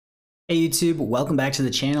Hey YouTube, welcome back to the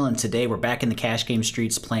channel, and today we're back in the cash game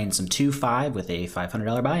streets playing some 2-5 with a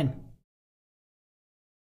 $500 buy-in.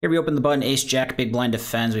 Here we open the button, ace jack, big blind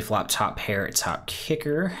defends, we flop top pair, top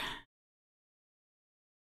kicker.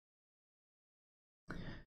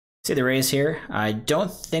 See the raise here. I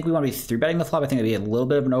don't think we want to be 3-betting the flop. I think it'd be a little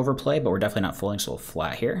bit of an overplay, but we're definitely not folding, so we'll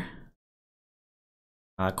flat here.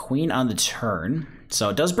 Queen on the turn. So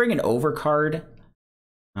it does bring an overcard.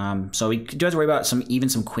 So we do have to worry about some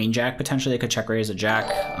queen jack potentially. They could check raise a jack,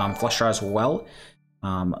 flush draw as well.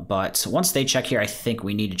 But once they check here, I think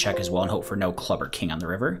we need to check as well and hope for no club or king on the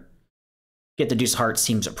river. Get the deuce heart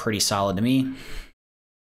seems pretty solid to me.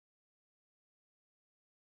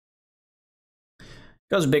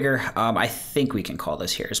 Goes bigger. I think we can call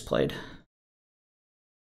this here as played.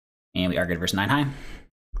 And we are good versus 9 high.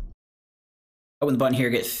 Open the button here,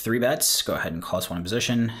 get 3 bets. Go ahead and call this one in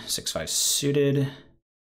position. 6-5 suited.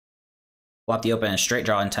 Flop the open, straight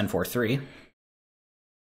draw in 10-4-3.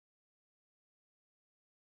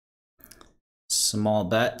 Small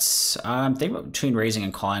bets. I'm thinking between raising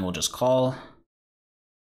and calling, we'll just call.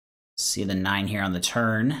 See the 9 here on the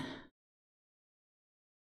turn.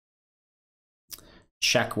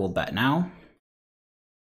 Check, we'll bet now.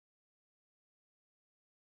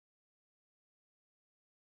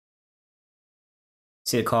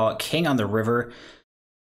 See the call, king on the river.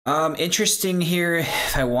 Interesting here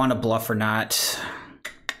if I want to bluff or not.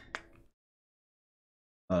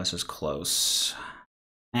 Oh, this was close.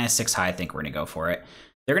 6 high, I think we're gonna go for it.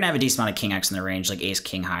 They're gonna have a decent amount of king X in the range, like ace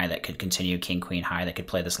king high that could continue, king queen high that could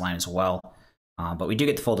play this line as well. But we do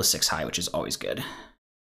get the fold to 6 high, which is always good.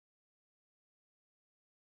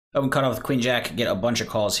 Open cutoff with queen jack, get a bunch of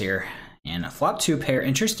calls here. And a flop 2 pair,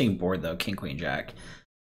 interesting board though, king queen jack.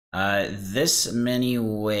 This many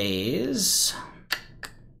ways.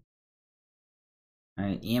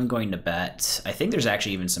 I am going to bet. I think there's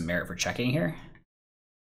actually even some merit for checking here.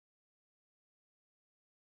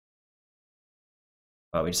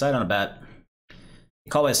 But we decide on a bet. You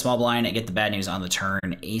call by a small blind and get the bad news on the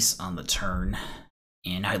turn. Ace on the turn.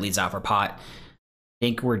 And now he leads out for pot. I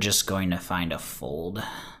think we're just going to find a fold.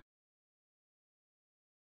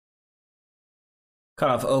 Cut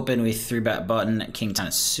off open, we 3-bet button. King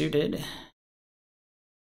 10 suited.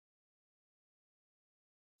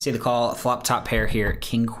 See the call, flop top pair here,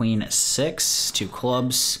 king, queen, 6, 2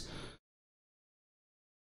 clubs.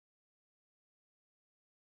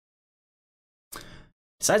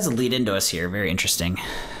 Decides to lead into us here, very interesting.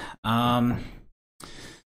 Let's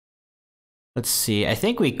see, I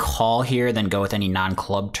think we call here, then go with any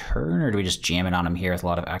non-club turn, or do we just jam it on him here with a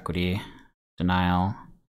lot of equity? Denial.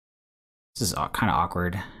 This is kind of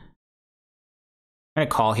awkward. I'm gonna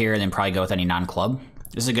call here and then probably go with any non-club.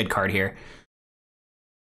 This is a good card here.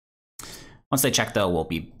 Once they check, though, we'll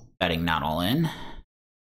be betting not all in.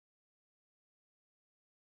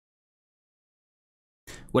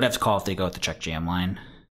 Would have to call if they go with the check jam line.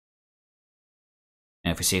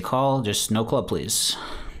 And if we see a call, just no club, please.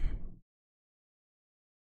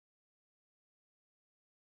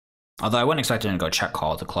 Although I wouldn't expect them to go check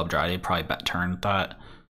call with the club draw. They'd probably bet turn with that.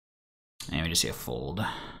 And we just see a fold.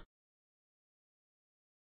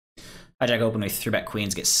 Hijack open, we 3-bet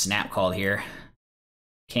queens, get snap called here.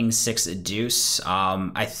 King 6 deuce.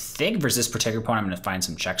 I think versus this particular point, I'm going to find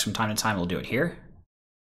some checks from time to time. We'll do it here.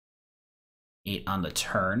 8 on the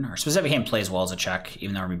turn. Our specific hand plays well as a check,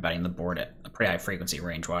 even though we're betting the board at a pretty high frequency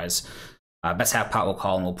range-wise. Best half pot will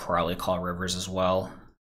call, and we'll probably call rivers as well.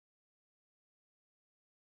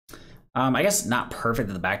 I guess not perfect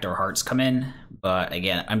that the backdoor hearts come in, but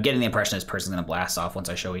again, I'm getting the impression this person's going to blast off once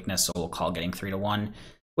I show weakness, so we'll call getting 3-1.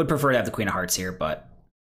 Would prefer to have the queen of hearts here, but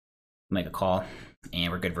we'll make a call.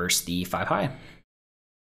 And we're good versus the 5 high.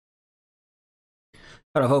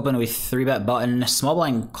 Cut off open with 3-bet button. Small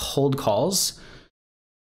blind cold calls.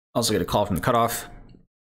 Also get a call from the cutoff.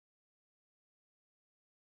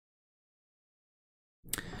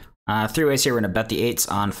 Three ways here. We're going to bet the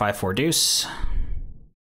 8s on 5-4 deuce.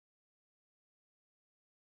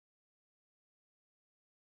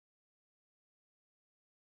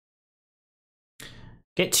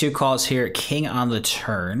 Get 2 calls here. King on the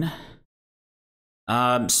turn.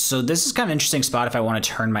 So this is kind of an interesting spot if I want to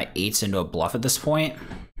turn my 8s into a bluff at this point.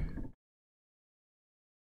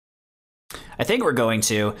 I think we're going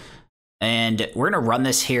to, and we're going to run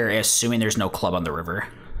this here assuming there's no club on the river.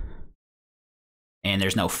 And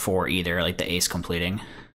there's no 4 either, like the ace completing.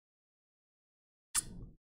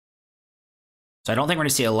 So I don't think we're going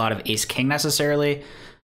to see a lot of ace-king necessarily.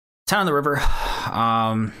 10 on the river.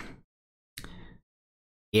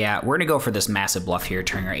 Yeah, we're going to go for this massive bluff here,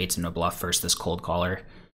 turning our 8s into a bluff versus this cold caller.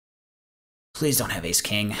 Please don't have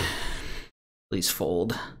ace-king. Please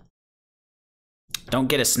fold. Don't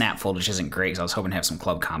get a snap fold, which isn't great because I was hoping to have some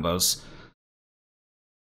club combos.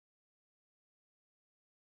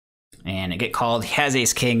 And it get called. He has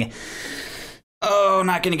ace king. Oh,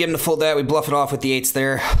 not going to get him to fold that. We bluff it off with the eights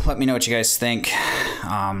there. Let me know what you guys think.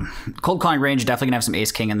 Cold calling range, definitely going to have some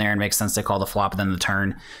ace king in there and makes sense to call the flop and then the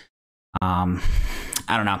turn. I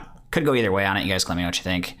don't know. Could go either way on it. You guys let me know what you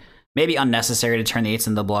think. Maybe unnecessary to turn the eights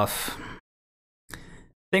into the bluff. I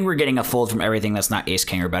think we're getting a fold from everything that's not ace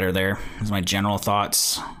king or better there. Those are my general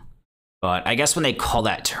thoughts. But I guess when they call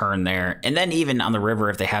that turn there, and then even on the river,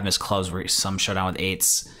 if they have his clubs where some showdown with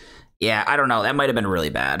eights, yeah, I don't know. That might have been really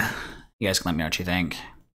bad. You guys can let me know what you think.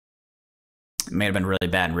 It may have been really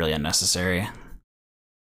bad and really unnecessary.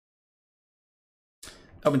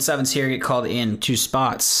 Open sevens here, get called in 2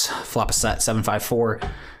 spots. Flop a set, 7-5-4.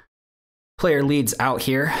 Player leads out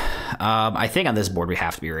here. I think on this board we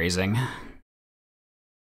have to be raising.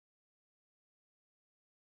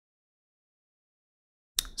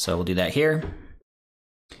 So we'll do that here.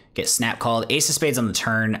 Get snap called. Ace of spades on the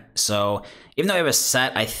turn. So even though we have a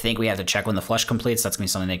set, I think we have to check when the flush completes. That's going to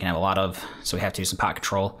be something they can have a lot of. So we have to do some pot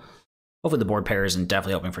control. Hopefully the board pairs and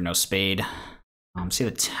definitely hoping for no spade. See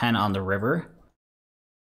the 10 on the river.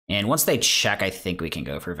 And once they check, I think we can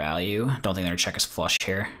go for value. Don't think they're going to check us flush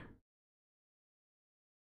here.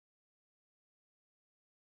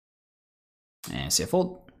 And see a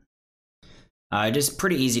fold. Just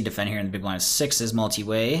pretty easy to defend here in the big blind. 6 is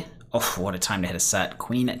multi-way. Oh, what a time to hit a set.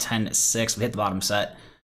 Queen at 10-6. We hit the bottom set.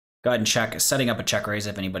 Go ahead and check. Setting up a check raise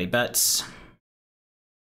if anybody bets.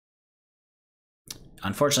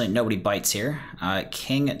 Unfortunately, nobody bites here.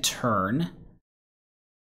 King turn.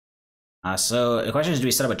 So the question is, do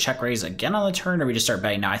we set up a check raise again on the turn, or we just start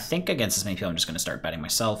betting? Now, I think against this many people, I'm just going to start betting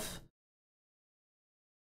myself.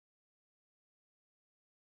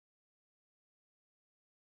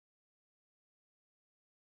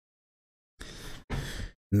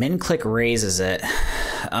 Min click raises it.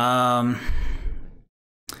 It's kind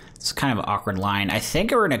of an awkward line. I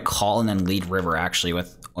think we're gonna call and then lead river actually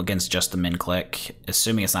with against just the min click,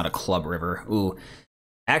 assuming it's not a club river. Ooh,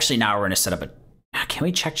 actually now we're gonna set up a. Can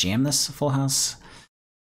we check jam this full house?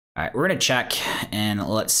 All right, we're gonna check and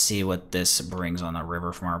let's see what this brings on the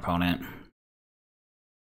river from our opponent.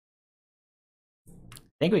 I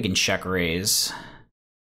think we can check raise.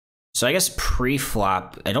 So I guess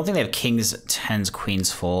pre-flop, I don't think they have kings, 10s, queens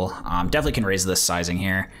full. Definitely can raise this sizing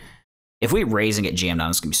here. If we raise and get jammed on,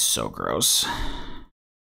 it's going to be so gross.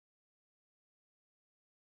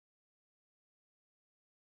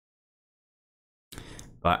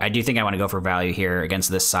 But I do think I want to go for value here against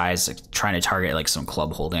this size, like, trying to target like some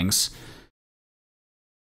club holdings.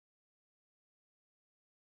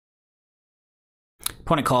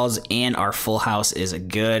 Opponent calls and our full house is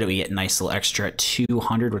good. We get a nice little extra at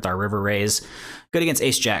 200 with our river raise. Good against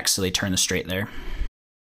ace jacks, so they turn the straight there.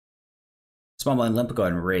 Small blind limp, go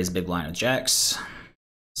ahead and raise big blind with jacks.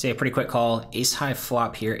 Say a pretty quick call. Ace high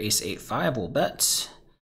flop here, ace 8-5, we'll bet.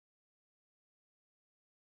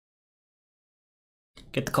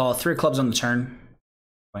 Get the call, 3 clubs on the turn.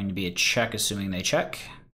 Going to be a check, assuming they check.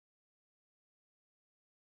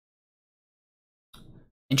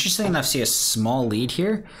 Interesting enough, see a small lead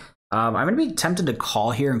here. I'm going to be tempted to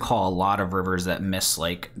call here and call a lot of rivers that miss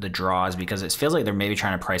like the draws because it feels like they're maybe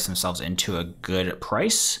trying to price themselves into a good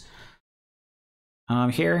price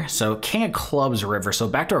here. So king of clubs river. So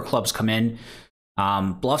backdoor clubs come in.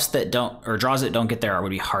 Bluffs that don't, or draws that don't get there would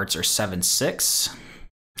be hearts or 7-6.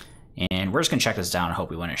 And we're just going to check this down and hope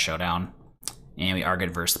we win a showdown. And we are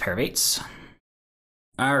good versus the pair of eights.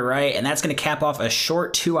 All right, and that's going to cap off a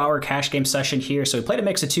short 2-hour cash game session here. So we played a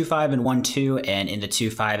mix of 2-5 and 1-2, and in the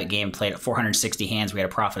 2-5 game played at 460 hands. We had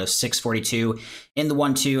a profit of 642. In the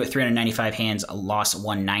 1-2, 395 hands, a loss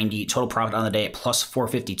 190. Total profit on the day at plus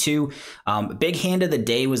 452. Big hand of the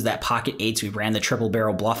day was that pocket eights we ran the triple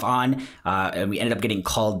barrel bluff on, and we ended up getting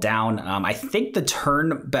called down. I think the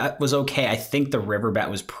turn bet was okay. I think the river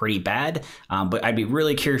bet was pretty bad, but I'd be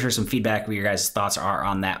really curious for some feedback what your guys' thoughts are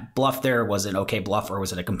on that bluff there. Was it an okay bluff or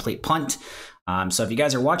was it a complete punt? So if you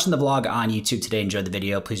guys are watching the vlog on YouTube today, enjoyed the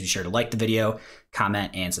video, please be sure to like the video,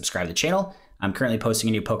 comment, and subscribe to the channel. I'm currently posting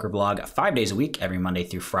a new poker vlog 5 days a week, every Monday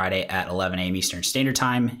through Friday at 11 a.m. Eastern Standard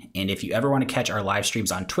Time. And if you ever want to catch our live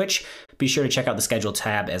streams on Twitch, be sure to check out the schedule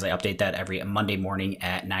tab as I update that every Monday morning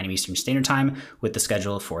at 9 a.m. Eastern Standard Time with the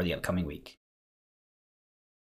schedule for the upcoming week.